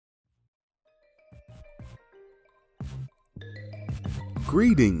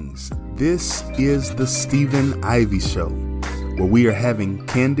Greetings. This is the Stephen Ivy Show, where we are having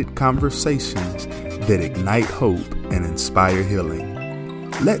candid conversations that ignite hope and inspire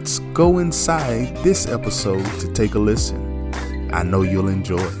healing. Let's go inside this episode to take a listen. I know you'll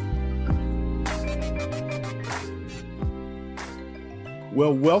enjoy.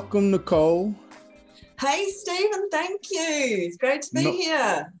 Well, welcome, Nicole. Hey, Stephen, thank you. It's great to be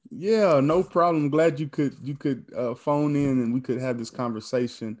here. Yeah, no problem. Glad you could phone in and we could have this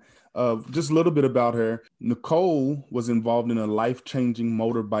conversation. Just a little bit about her. Nicole was involved in a life-changing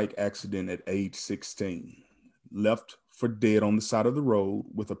motorbike accident at age 16, left for dead on the side of the road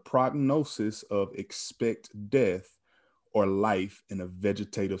with a prognosis of expect death or life in a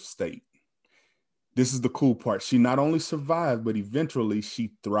vegetative state. This is the cool part. She not only survived, but eventually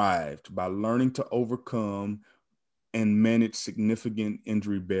she thrived by learning to overcome and manage significant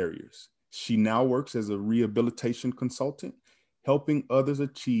injury barriers. She now works as a rehabilitation consultant, helping others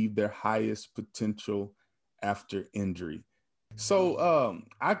achieve their highest potential after injury. So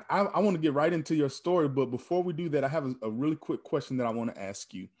I want to get right into your story, but before we do that, I have a really quick question that I want to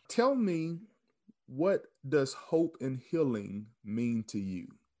ask you. Tell me, what does hope and healing mean to you?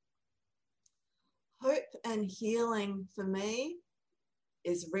 Hope and healing for me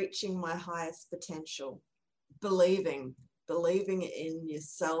is reaching my highest potential, believing in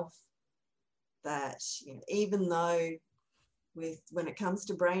yourself that, even though when it comes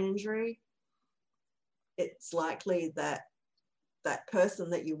to brain injury, it's likely that that person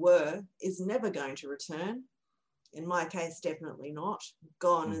that you were is never going to return. In my case, definitely not.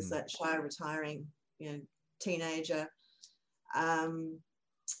 Gone as that shy, retiring, teenager.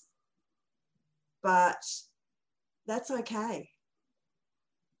 But that's okay,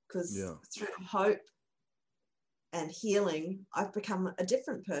 because through hope and healing, I've become a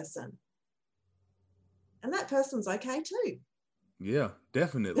different person. And that person's okay too. Yeah,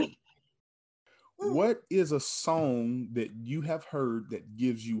 definitely. What is a song that you have heard that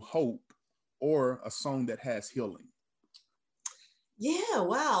gives you hope, or a song that has healing? Yeah,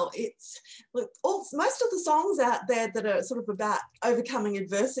 wow. Most of the songs out there that are sort of about overcoming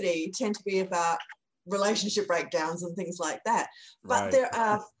adversity tend to be about relationship breakdowns and things like that. But there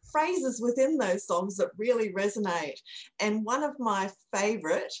are phrases within those songs that really resonate. And one of my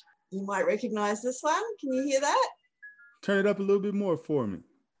favorite, you might recognize this one. Can you hear that? Turn it up a little bit more for me.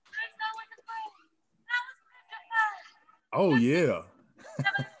 Oh, yeah.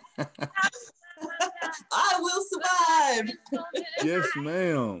 I will survive. Yes,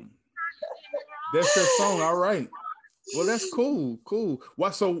 ma'am. That's your song. All right. Well, that's cool.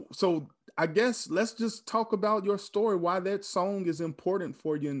 Why? So I guess let's just talk about your story, why that song is important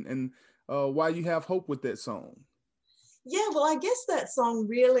for you, and why you have hope with that song. Yeah, well, I guess that song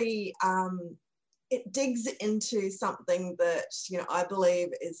really, it digs into something that, I believe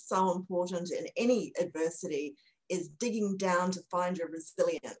is so important in any adversity, is digging down to find your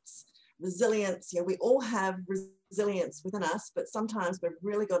resilience. Resilience, we all have resilience within us, but sometimes we've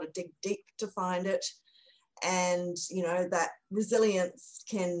really got to dig deep to find it. And, that resilience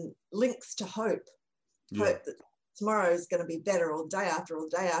links to hope. Yeah. Hope that tomorrow is going to be better, or the day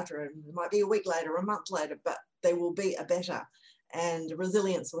after, and it might be a week later, or a month later, but there will be a better. And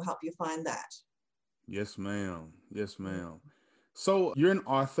resilience will help you find that. Yes, ma'am. So you're an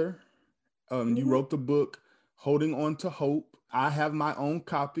author. You wrote the book, Holding On to Hope. I have my own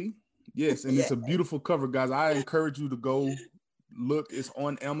copy. Yes, and it's a beautiful cover, guys. I encourage you to go look. It's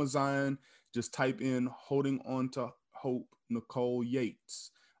on Amazon. Just type in Holding On to Hope, Nicole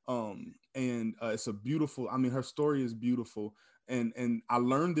Yeates. And it's a beautiful, her story is beautiful. And I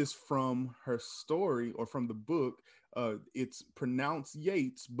learned this from her story, or from the book. It's pronounced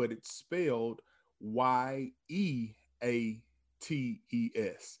Yeates, but it's spelled Yeates.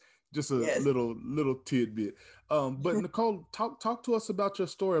 Just a little tidbit. But Nicole, talk to us about your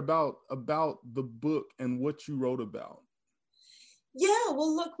story, about the book and what you wrote about. Yeah,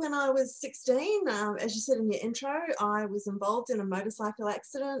 well, look, when I was 16, as you said in your intro, I was involved in a motorcycle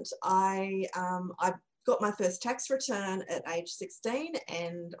accident. I got my first tax return at age 16,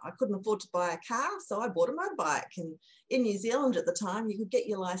 and I couldn't afford to buy a car, so I bought a motorbike. And in New Zealand at the time, you could get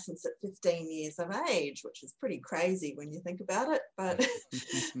your license at 15 years of age, which is pretty crazy when you think about it, but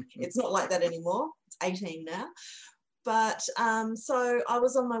it's not like that anymore. It's 18 now. But so I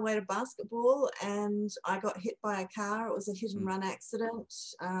was on my way to basketball, and I got hit by a car. It was a hit and run accident.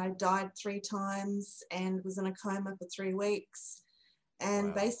 I died 3 times and was in a coma for 3 weeks.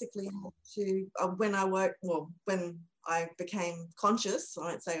 And basically had to, when I became conscious, I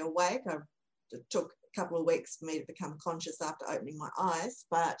won't say awake, it took a couple of weeks for me to become conscious after opening my eyes,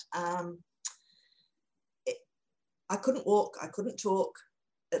 but I couldn't walk, I couldn't talk.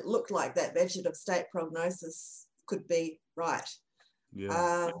 It looked like that vegetative state prognosis could be right.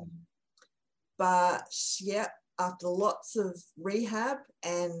 Yeah. But yeah, after lots of rehab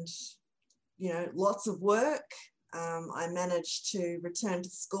and, lots of work, I managed to return to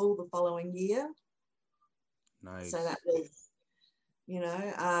school the following year. Nice. So that was,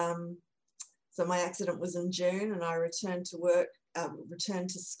 so my accident was in June, and I returned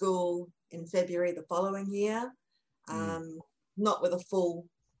to school in February the following year. Not with a full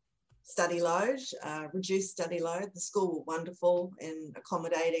study load, reduced study load. The school were wonderful in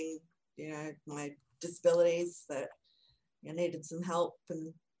accommodating, my disabilities that needed some help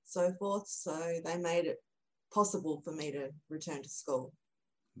and so forth. So they made it possible for me to return to school.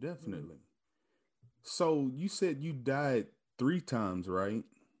 Definitely. So you said you died 3 times, right?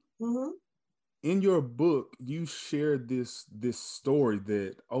 Mm-hmm. In your book, you shared this story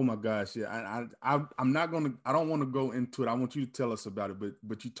that, oh my gosh, yeah, I'm not gonna, I don't want to go into it. I want you to tell us about it,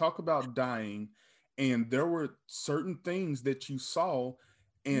 but you talk about dying, and there were certain things that you saw,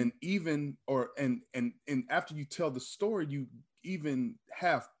 and even and after you tell the story, you even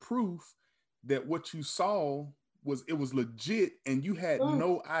have proof that what you saw was legit, and you had Mm.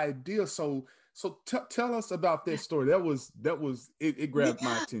 no idea. So tell us about that story. It grabbed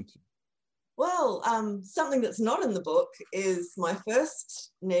my Yeah. attention. Well, something that's not in the book is my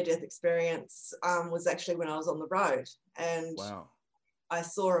first near-death experience was actually when I was on the road, and Wow. I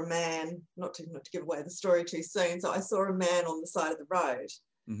saw a man, not to give away the story too soon, so I saw a man on the side of the road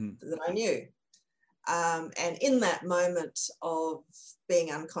that I knew. And in that moment of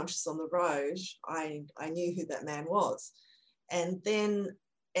being unconscious on the road, I knew who that man was. And then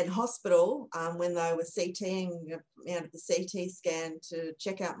in hospital, when they were CTing, the CT scan to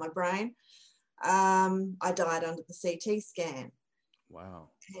check out my brain, I died under the CT scan.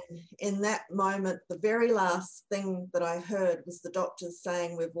 Wow. And in that moment, the very last thing that I heard was the doctors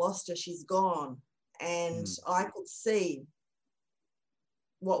saying, "We've lost her, she's gone." And I could see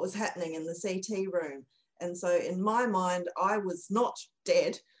what was happening in the CT room. And so in my mind, I was not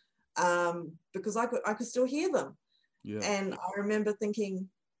dead because I could still hear them. Yeah. And I remember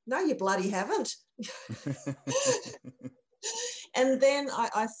thinking, no, you bloody haven't. And then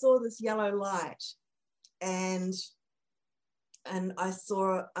I saw this yellow light, and I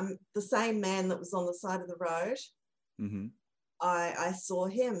saw the same man that was on the side of the road. I saw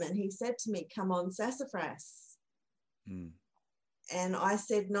him, and he said to me, "Come on, sassafras." And I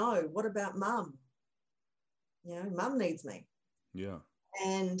said, "No, what about mum? Mum needs me." Yeah.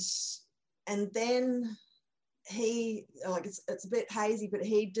 And then he, like, it's a bit hazy, but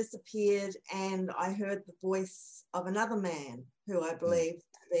he disappeared, and I heard the voice of another man who I believe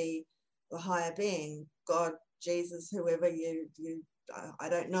to be the higher being, God, Jesus, whoever you I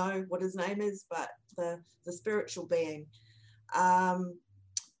don't know what his name is, but the spiritual being.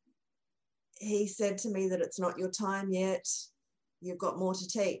 He said to me that it's not your time yet. You've got more to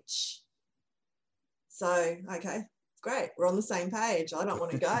teach. So, okay, great. We're on the same page. I don't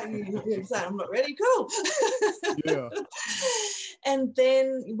want to go. You're saying I'm not ready. Cool. Yeah. And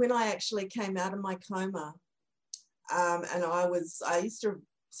then when I actually came out of my coma, and I used to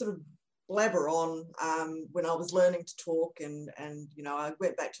sort of blabber on when I was learning to talk, and I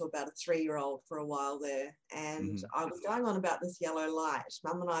went back to about a 3-year-old for a while there, and I was going on about this yellow light.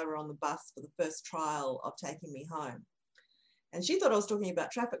 Mum and I were on the bus for the first trial of taking me home, and she thought I was talking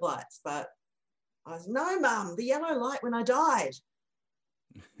about traffic lights, but I was, no, Mum, the yellow light when I died.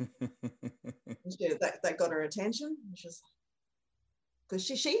 That got her attention, because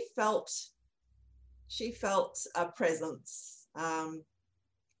she felt a presence.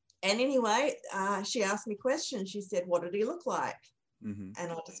 And anyway, she asked me questions. She said, "What did he look like?" And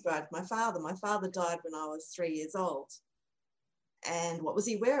I described my father. My father died when I was 3 years old. And what was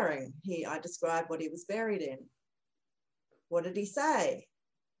he wearing? I described what he was buried in. What did he say?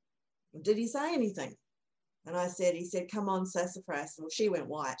 Did he say anything? And he said, "Come on, sassafras." Well, she went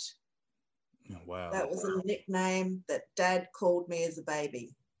white. Wow. That was a nickname that Dad called me as a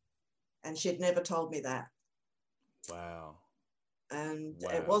baby. And she'd never told me that. Wow. And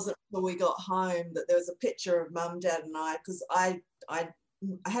it wasn't until we got home that there was a picture of Mum, Dad, and I, because I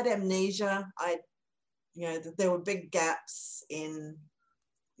had amnesia. There were big gaps in,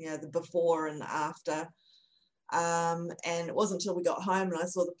 the before and after. And it wasn't until we got home and I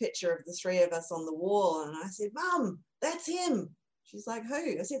saw the picture of the three of us on the wall, and I said, "Mum, that's him." She's like,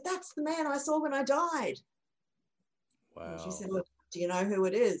 "Who?" I said, "That's the man I saw when I died." Wow. And she said, "Well, do you know who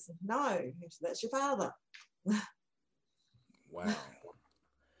it is?" "No." She said, "That's your father." Wow.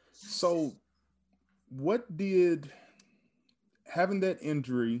 So what did having that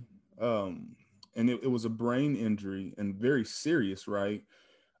injury, and it was a brain injury and very serious, right?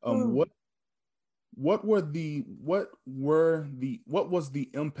 Um, Mm. what what were the what was the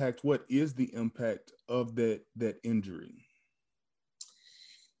impact? What is the impact of that injury?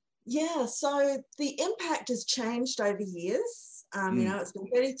 Yeah, so the impact has changed over years. Mm, It's been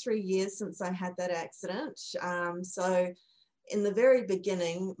 33 years since I had that accident. So in the very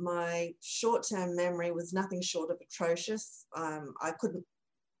beginning, my short-term memory was nothing short of atrocious.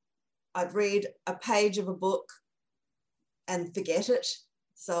 I'd read a page of a book and forget it.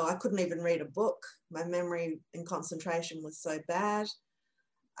 So I couldn't even read a book. My memory and concentration was so bad.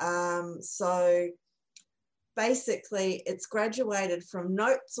 So basically, it's graduated from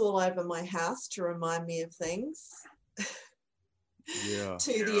notes all over my house to remind me of things yeah.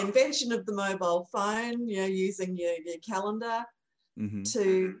 to the invention of the mobile phone, using your calendar, Mm-hmm.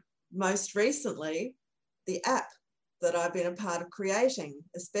 to most recently, the app that I've been a part of creating,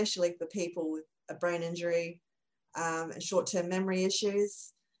 especially for people with a brain injury and short-term memory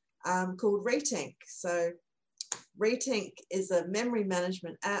issues, called Retink. So Retink is a memory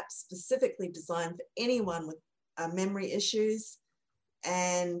management app specifically designed for anyone with memory issues,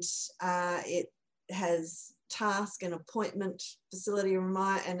 and it has task and appointment facility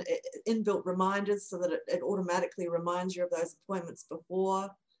and inbuilt reminders so that it automatically reminds you of those appointments before,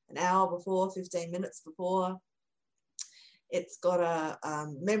 an hour before, 15 minutes before. It's got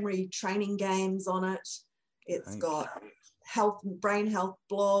memory training games on it. It's Nice. got brain health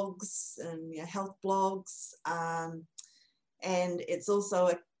blogs and health blogs. And it's also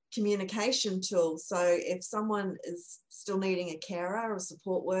a communication tool. So if someone is still needing a carer or a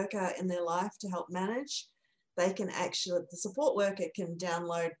support worker in their life to help manage, the support worker can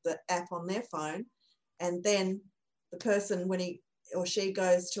download the app on their phone, and then the person, when he or she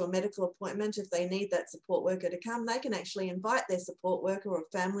goes to a medical appointment, if they need that support worker to come, they can actually invite their support worker or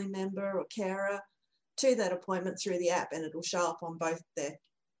family member or carer to that appointment through the app, and it'll show up on both their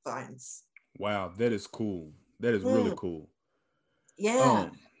phones. Wow, that is cool. That is really Mm, cool. yeah.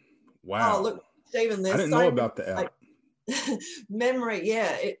 Um, Oh, wow. look, Stephen, I there's didn't know so many, about the like, app. memory.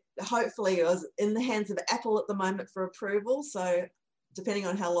 Yeah, it hopefully was in the hands of Apple at the moment for approval. So depending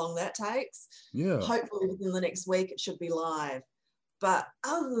on how long that takes, Yeah. hopefully within the next week it should be live. But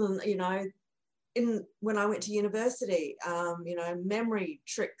other than, when I went to university, memory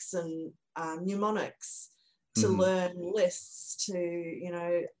tricks and mnemonics to Mm-hmm. learn lists,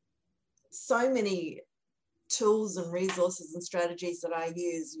 to, so many tools and resources and strategies that I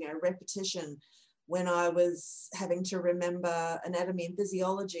use, repetition. When I was having to remember anatomy and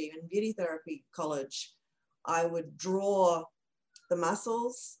physiology in beauty therapy college, I would draw the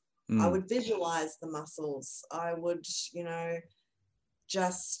muscles, I Mm. would visualize the muscles, I would,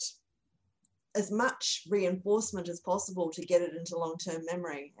 just as much reinforcement as possible to get it into long-term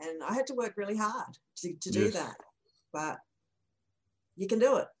memory. And I had to work really hard to do Yes. that, but you can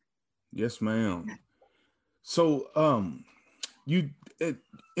do it. Yes, ma'am. So, you it,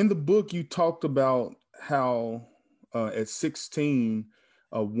 in the book you talked about how at 16,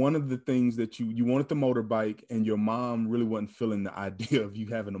 one of the things that you wanted the motorbike, and your mom really wasn't feeling the idea of you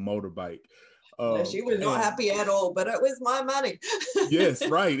having a motorbike. No, she was not And happy at all, but it was my money. yes,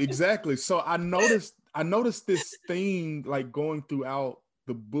 right, exactly. So I noticed this theme like going throughout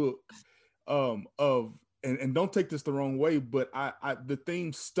the book, of and don't take this the wrong way, but I the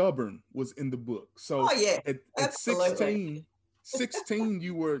theme stubborn was in the book. Oh So yeah, at absolutely. 16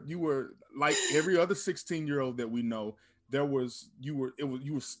 you were like every other 16-year-old that we know. There was you were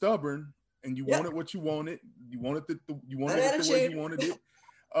stubborn, and you Yep, wanted what you wanted you that wanted it the way you attitude. wanted it.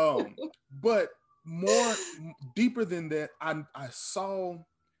 But deeper than that, I saw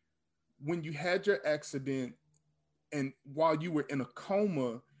when you had your accident, and while you were in a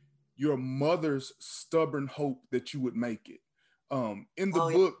coma, your mother's stubborn hope that you would make it. In the Oh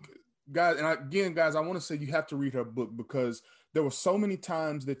yeah. book, guys, and again, guys, I want to say you have to read her book, because there were so many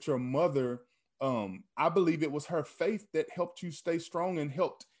times that your mother, I believe it was her faith that helped you stay strong and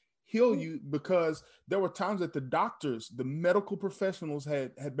helped heal you, because there were times that the medical professionals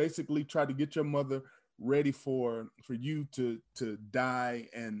had basically tried to get your mother ready for you to die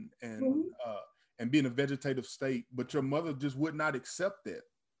Mhm. and be in a vegetative state, but your mother just would not accept that.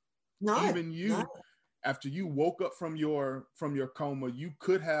 No, Even no. you, after you woke up from your coma, you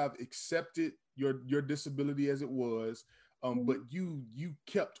could have accepted your disability as it was, but Mhm. you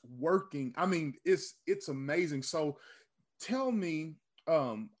kept working. I mean, it's amazing. So tell me,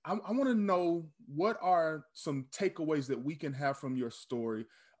 I want to know, what are some takeaways that we can have from your story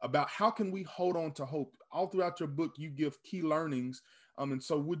about how can we hold on to hope? All throughout your book, you give key learnings. And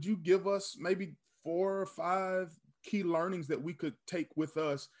so would you give us maybe 4 or 5 key learnings that we could take with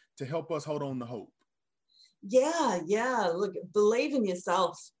us to help us hold on to hope? Yeah. Look, believe in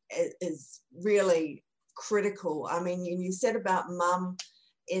yourself is really critical. I mean, you said about mum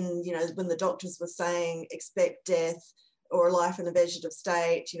when the doctors were saying expect death or life in a vegetative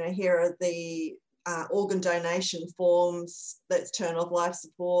state, here are the organ donation forms, let's turn off life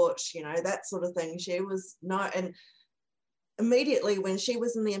support, that sort of thing. She was and immediately when she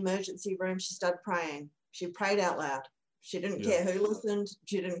was in the emergency room, she started praying. She prayed out loud. She didn't care who listened.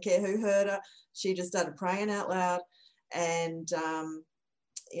 She didn't care who heard her. She just started praying out loud and,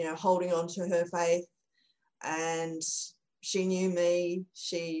 holding on to her faith. And she knew me.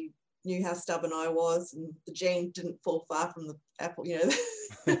 She knew how stubborn I was, and the gene didn't fall far from the apple,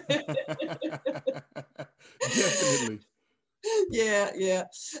 Definitely. Yeah.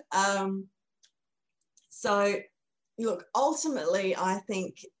 So, look, ultimately, I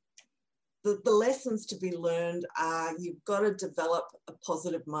think the lessons to be learned are you've got to develop a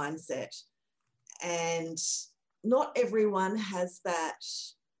positive mindset. And not everyone has that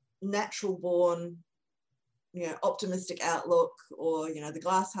natural born, optimistic outlook or, the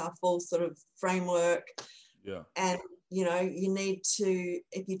glass half full sort of framework. Yeah. And, you need to,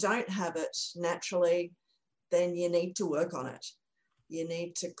 if you don't have it naturally, then you need to work on it. You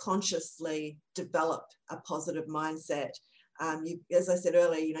need to consciously develop a positive mindset. As I said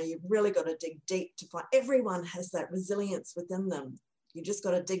earlier, you've really got to dig deep to find. Everyone has that resilience within them. You just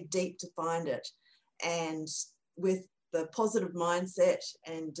got to dig deep to find it. And with the positive mindset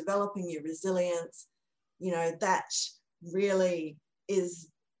and developing your resilience, that really is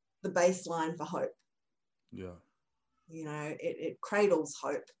the baseline for hope. Yeah. It cradles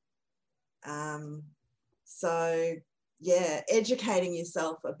hope. So, yeah, educating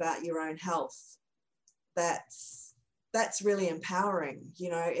yourself about your own health, that's really empowering.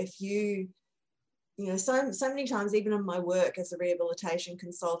 If so many times, even in my work as a rehabilitation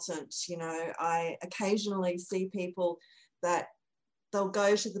consultant, I occasionally see people that they'll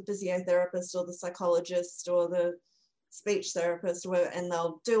go to the physiotherapist or the psychologist or the speech therapist, and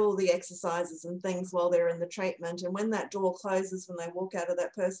they'll do all the exercises and things while they're in the treatment. And when that door closes, when they walk out of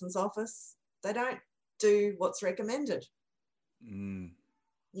that person's office, they don't do what's recommended. Yeah,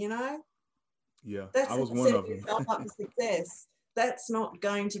 That's I was not one setting of them. yourself up for success. That's not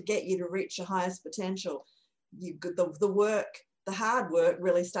going to get you to reach your highest potential. The hard work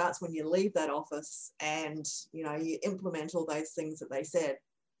really starts when you leave that office and you implement all those things that they said.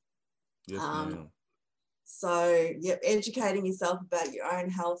 Yes, ma'am. So, educating yourself about your own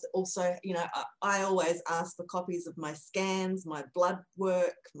health. Also, I always ask for copies of my scans, my blood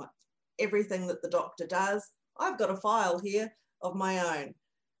work, everything that the doctor does. I've got a file here of my own.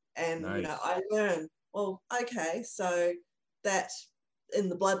 And, Nice. I learn, well, okay, so that in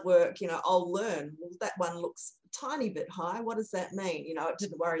the blood work, I'll learn, well, that one looks a tiny bit high. What does that mean? It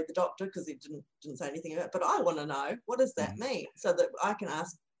didn't worry the doctor because he didn't say anything about it, but I want to know, what does that mean? So that I can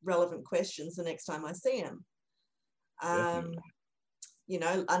ask relevant questions the next time I see him.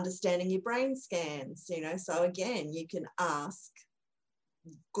 Understanding your brain scans, so again, you can ask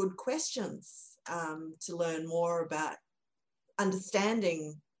good questions to learn more about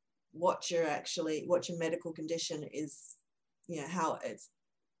understanding what your medical condition is, how it's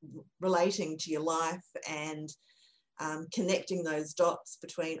relating to your life, and connecting those dots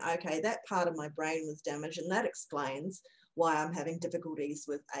between, okay, that part of my brain was damaged and that explains why I'm having difficulties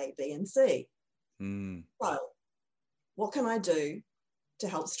with A, B, and C. So what can I do to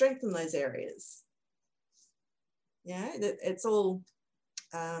help strengthen those areas? It's all,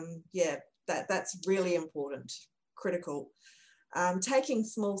 that's really important, critical. Taking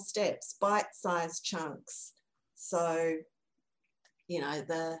small steps, bite-sized chunks. So,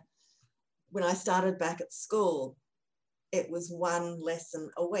 when I started back at school, it was one lesson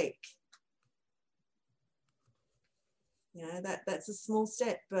a week. That's a small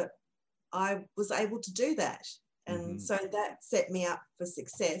step, but I was able to do that. And so that set me up for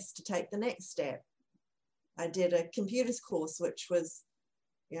success to take the next step. I did a computers course, which was,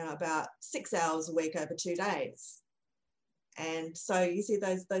 about 6 hours a week over 2 days. And so you see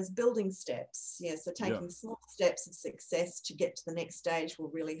those building steps. So taking small steps of success to get to the next stage will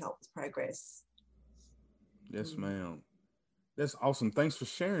really help with progress. Yes, ma'am. That's awesome. Thanks for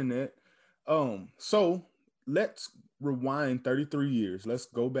sharing that. So let's rewind 33 years. Let's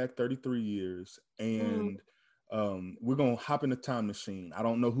go back 33 years, and we're gonna hop in a time machine. I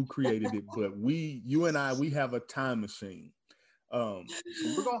don't know who created it, but you and I, we have a time machine. So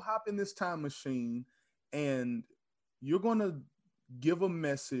we're gonna hop in this time machine, and you're gonna give a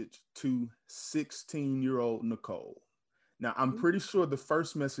message to 16-year-old Nicole. Now, I'm pretty sure the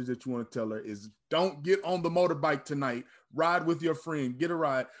first message that you want to tell her is don't get on the motorbike tonight. Ride with your friend, get a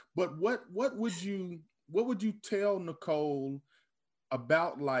ride. But what would you tell Nicole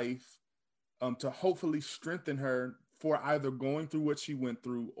about life to hopefully strengthen her for either going through what she went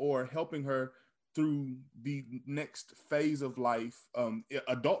through or helping her through the next phase of life,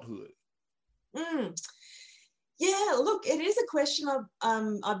 adulthood? Mm. Yeah, look, it is a question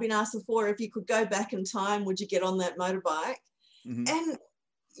I've been asked before. If you could go back in time, would you get on that motorbike? Mm-hmm. And,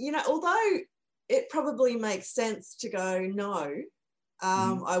 although it probably makes sense to go, no,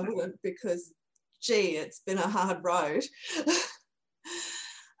 I wouldn't, because, gee, it's been a hard road.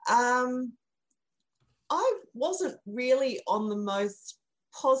 I wasn't really on the most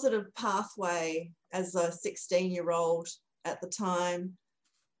positive pathway as a 16-year-old at the time.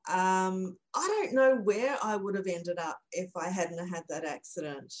 I don't know where I would have ended up if I hadn't had that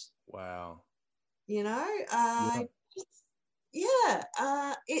accident. Wow. Yeah.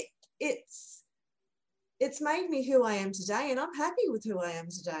 It's made me who I am today, and I'm happy with who I am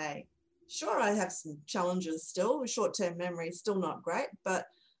today. Sure, I have some challenges still. Short-term memory is still not great, but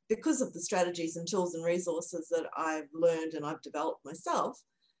because of the strategies and tools and resources that I've learned and I've developed myself,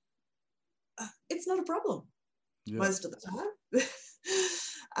 it's not a problem most of the time.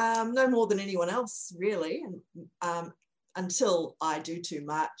 No more than anyone else, really. And until I do too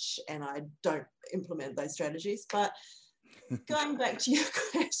much and I don't implement those strategies. But going back to your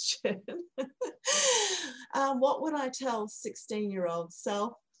question, what would I tell 16-year-old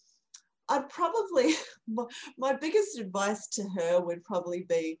self? I'd probably, my biggest advice to her would probably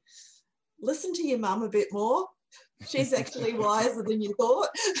be, listen to your mum a bit more. She's actually wiser than you thought.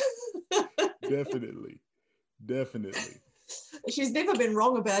 Definitely. She's never been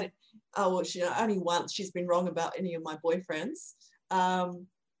wrong about it. Oh, well, only once she's been wrong about any of my boyfriends.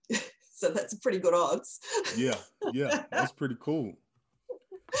 So that's a pretty good odds. Yeah, that's pretty cool.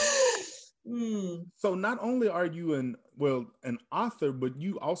 So not only are you an author, but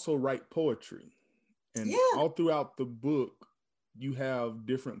you also write poetry. And all throughout the book, you have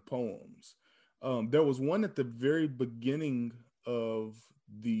different poems. There was one at the very beginning of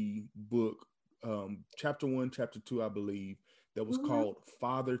the book, chapter 1, chapter 2, I believe, that was called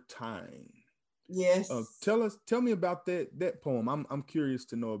Father Time. Yes. Tell me about that poem. I'm curious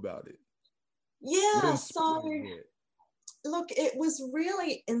to know about it. Yeah, so look, it was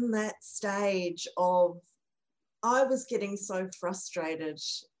really in that stage of, I was getting so frustrated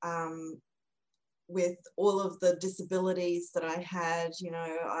with all of the disabilities that I had.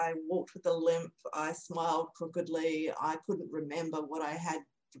 I walked with a limp, I smiled crookedly, I couldn't remember what I had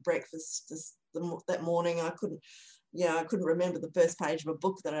for breakfast that morning. I couldn't remember the first page of a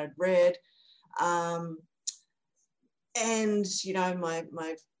book that I'd read. And,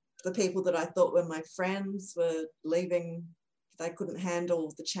 the people that I thought were my friends were leaving. They couldn't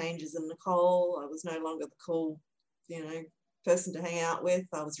handle the changes in Nicole. I was no longer the cool, person to hang out with.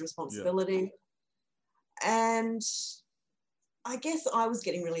 I was responsibility. Yeah. And I guess I was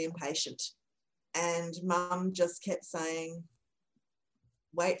getting really impatient. And Mum just kept saying,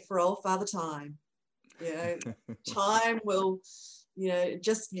 wait for old Father Time. Time will, it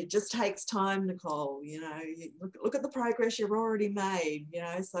just takes time, Nicole. Look at the progress you've already made,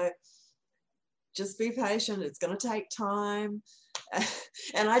 so just be patient. It's going to take time.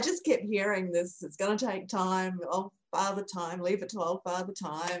 And I just kept hearing this, it's going to take time, old Father Time, leave it to old Father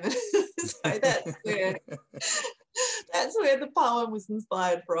Time. So that's where the poem was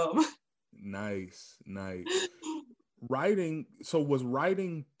inspired from. Nice. Writing. So was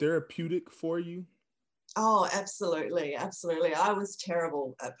writing therapeutic for you? Oh, absolutely. I was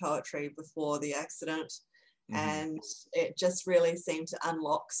terrible at poetry before the accident, and it just really seemed to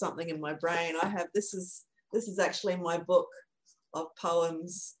unlock something in my brain. This is actually my book of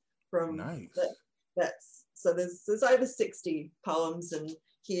poems from so there's over 60 poems in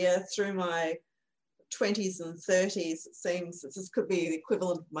here through my 20s and 30s. It seems this could be the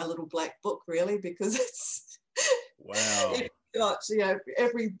equivalent of my little black book, really, because it's wow. It's got,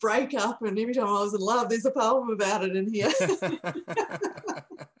 every breakup and every time I was in love, there's a poem about it in here.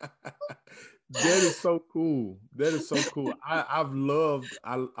 That is so cool. I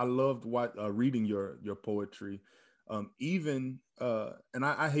loved reading your poetry. Even and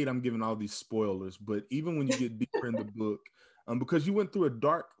I hate I'm giving all these spoilers, but even when you get deeper in the book, because you went through a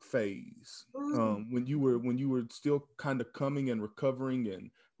dark phase when you were still kind of coming and recovering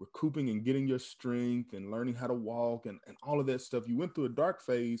and recouping and getting your strength and learning how to walk and all of that stuff. You went through a dark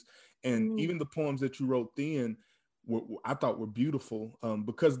phase, and even the poems that you wrote then I thought were beautiful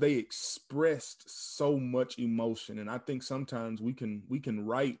because they expressed so much emotion. And I think sometimes we can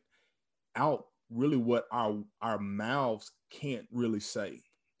write out really what our mouths can't really say.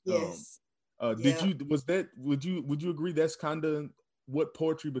 Yes. Did Yeah. you was that would you agree that's kind of what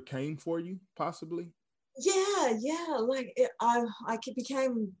poetry became for you, possibly? Yeah, like I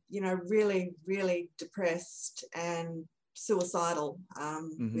became, you know, really, really depressed and suicidal,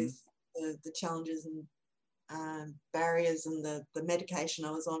 Mm-hmm. with the challenges and barriers and the medication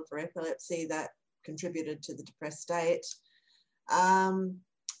I was on for epilepsy that contributed to the depressed state. Um,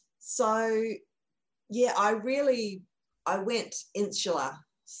 so yeah, I went insular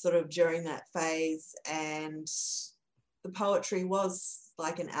sort of during that phase, and the poetry was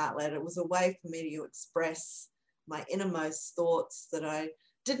like an outlet. It was a way for me to express my innermost thoughts that I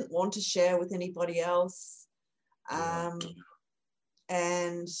didn't want to share with anybody else. Yeah.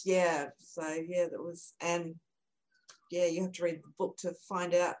 And yeah, so yeah, that was, and yeah, you have to read the book to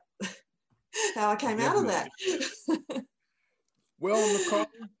find out how I came out of that. Definitely. Well, Nicole,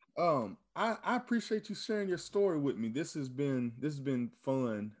 I appreciate you sharing your story with me. This has been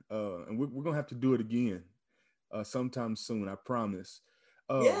fun, and we're gonna have to do it again sometime soon. I promise.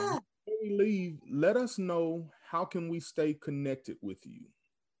 Yeah. Before we leave, let us know how can we stay connected with you.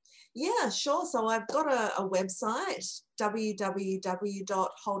 Yeah, sure. So I've got a website,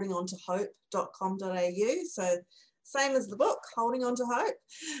 www.holdingontohope.com.au. So same as the book, Holding On to Hope.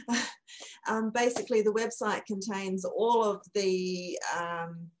 Basically, the website contains all of the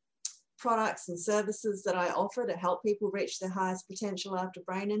products and services that I offer to help people reach their highest potential after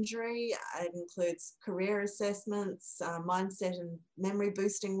brain injury. It includes career assessments, mindset and memory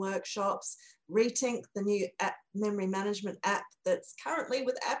boosting workshops, Retink, the new memory management app that's currently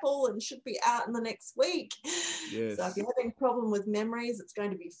with Apple and should be out in the next week. So if Yes. you're having a problem with memories, it's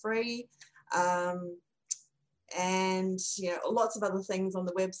going to be free. And you know, lots of other things on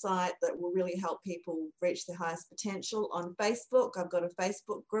the website that will really help people reach their highest potential. On Facebook, I've got a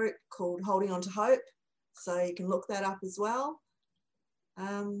Facebook group called Holding On to Hope, so you can look that up as well.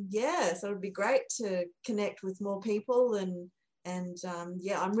 Yeah, so it'd be great to connect with more people, and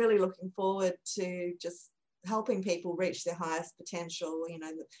yeah, I'm really looking forward to just helping people reach their highest potential. You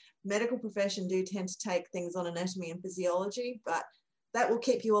know, the medical profession do tend to take things on anatomy and physiology, but that will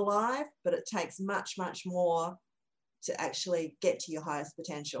keep you alive, but it takes much, much more to actually get to your highest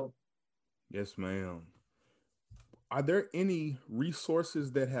potential. Yes, ma'am. Are there any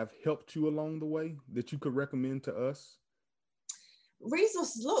resources that have helped you along the way that you could recommend to us?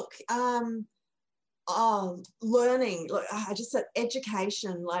 Resources, look, learning, look, I just said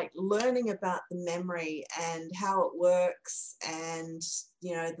education, like learning about the memory and how it works, and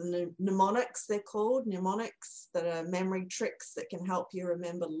you know, the mnemonics, they're called mnemonics, that are memory tricks that can help you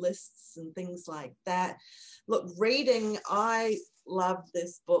remember lists and things like that. Look, reading, I love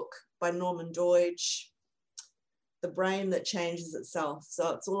this book by Norman Doidge, The Brain That Changes Itself.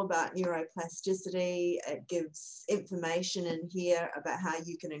 So it's all about neuroplasticity. It gives information in here about how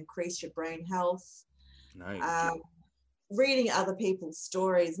you can increase your brain health. Nice. Um, Reading other people's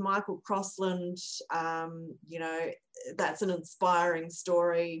stories, Michael Crossland, you know, that's an inspiring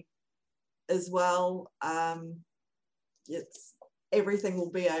story as well. It's Everything Will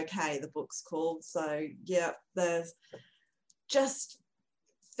Be Okay, the book's called. So yeah, there's just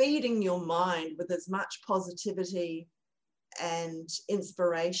feeding your mind with as much positivity and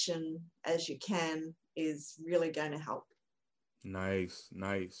inspiration as you can is really going to help. Nice,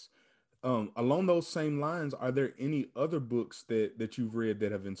 nice. Along those same lines, are there any other books that you've read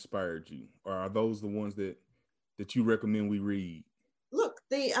that have inspired you, or are those the ones that you recommend we read? Look,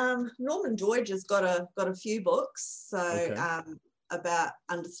 the Norman Doidge has got a few books, so Okay. about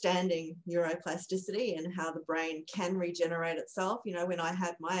understanding neuroplasticity and how the brain can regenerate itself. You know, when I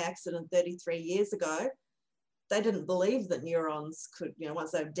had my accident 33 years ago, they didn't believe that neurons could, you know, once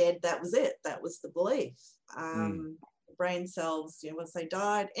they're dead, that was it. That was the belief. Mm, Brain cells, you know, once they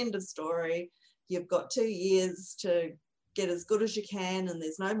died, end of story. You've got 2 years to get as good as you can, and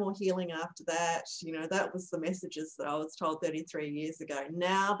there's no more healing after that. You know, that was the messages that I was told 33 years ago.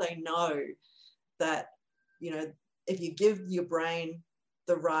 Now they know that, you know, if you give your brain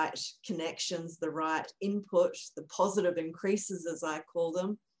the right connections, the right input, the positive increases, as I call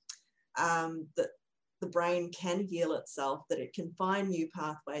them, that the brain can heal itself, that it can find new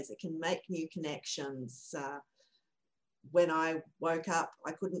pathways, it can make new connections. When I woke up,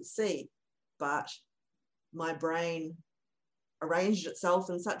 I couldn't see, but my brain arranged itself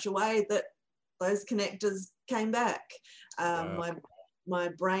in such a way that those connectors came back. wow. My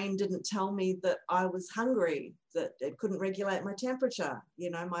brain didn't tell me that I was hungry, that it couldn't regulate my temperature. You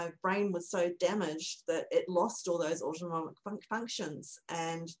know, my brain was so damaged that it lost all those autonomic functions,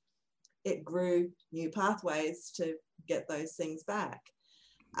 and it grew new pathways to get those things back.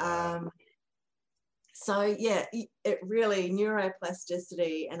 Wow. So yeah, it really,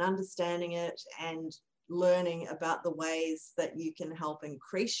 neuroplasticity and understanding it and learning about the ways that you can help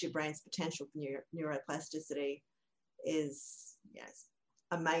increase your brain's potential for neuroplasticity is, yes,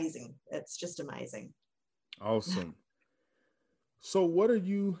 amazing. It's just amazing. Awesome. So what are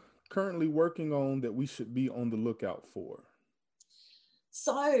you currently working on that we should be on the lookout for?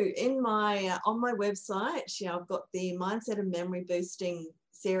 So in my on my website, I've got the Mindset and Memory Boosting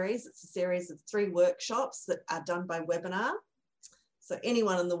series. It's a series of 3 workshops that are done by webinar. So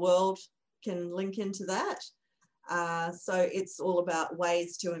anyone in the world can link into that. So it's all about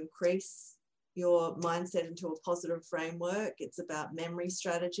ways to increase your mindset into a positive framework. It's about memory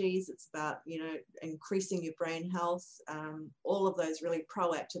strategies. It's about, increasing your brain health, all of those really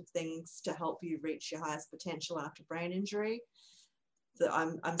proactive things to help you reach your highest potential after brain injury. So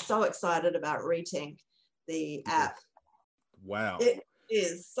I'm so excited about Rethink, the app. Wow. It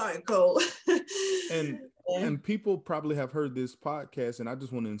is so cool. And people probably have heard this podcast, and I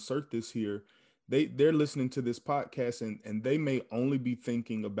just want to insert this here. They're listening to this podcast and they may only be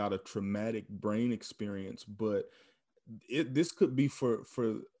thinking about a traumatic brain experience, but this could be for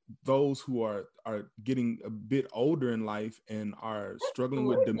those who are getting a bit older in life and are struggling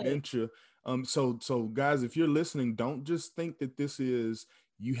with dementia. So guys, if you're listening, don't just think that this is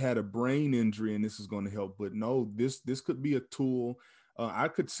you had a brain injury and this is going to help, but no, this could be a tool. I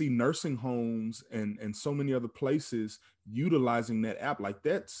could see nursing homes and so many other places utilizing that app. Like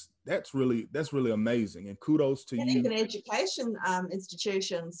that's really amazing. And kudos to you. Even education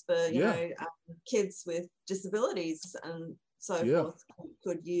institutions for kids with disabilities and so forth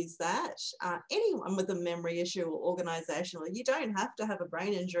could use that. Anyone with a memory issue or organizational, you don't have to have a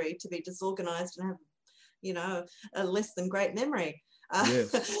brain injury to be disorganized and have, a less than great memory.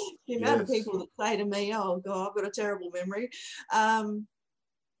 The amount of people that say to me, "Oh God, I've got a terrible memory."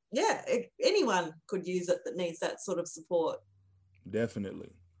 Anyone could use it that needs that sort of support.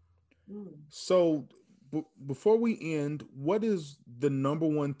 Definitely. So before we end, what is the number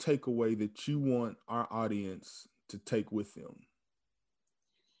one takeaway that you want our audience to take with them?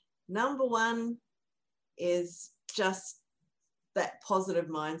 Number one is just that positive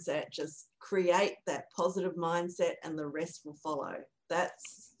mindset. Just create that positive mindset and the rest will follow.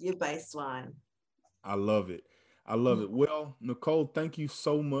 That's your baseline. I love it. I love it. Well, Nicole, thank you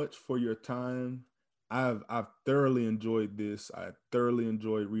so much for your time. I've thoroughly enjoyed this. I thoroughly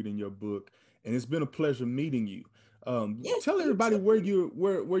enjoyed reading your book, and it's been a pleasure meeting you. Tell everybody where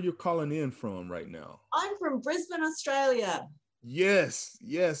you're calling in from right now. I'm from Brisbane, Australia. Yes.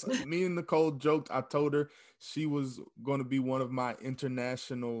 Me and Nicole joked. I told her she was going to be one of my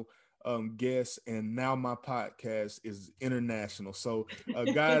international guests, and now my podcast is international. So,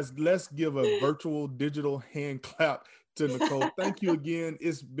 guys, let's give a virtual digital hand clap to Nicole. Thank you again.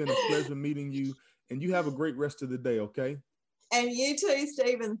 It's been a pleasure meeting you, and you have a great rest of the day. Okay. And you too,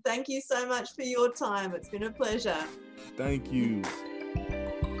 Stephen. Thank you so much for your time. It's been a pleasure. Thank you.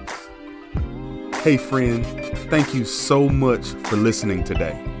 Hey friend, thank you so much for listening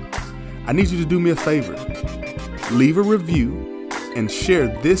today. I need you to do me a favor. Leave a review and share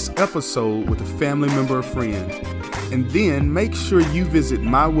this episode with a family member or friend. And then make sure you visit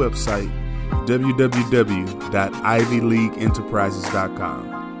my website,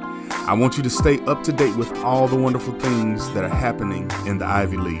 www.ivyleagueenterprises.com. I want you to stay up to date with all the wonderful things that are happening in the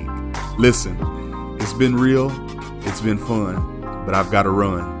Ivy League. Listen, it's been real, it's been fun, but I've got to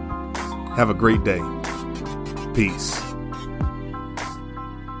run. Have a great day. Peace.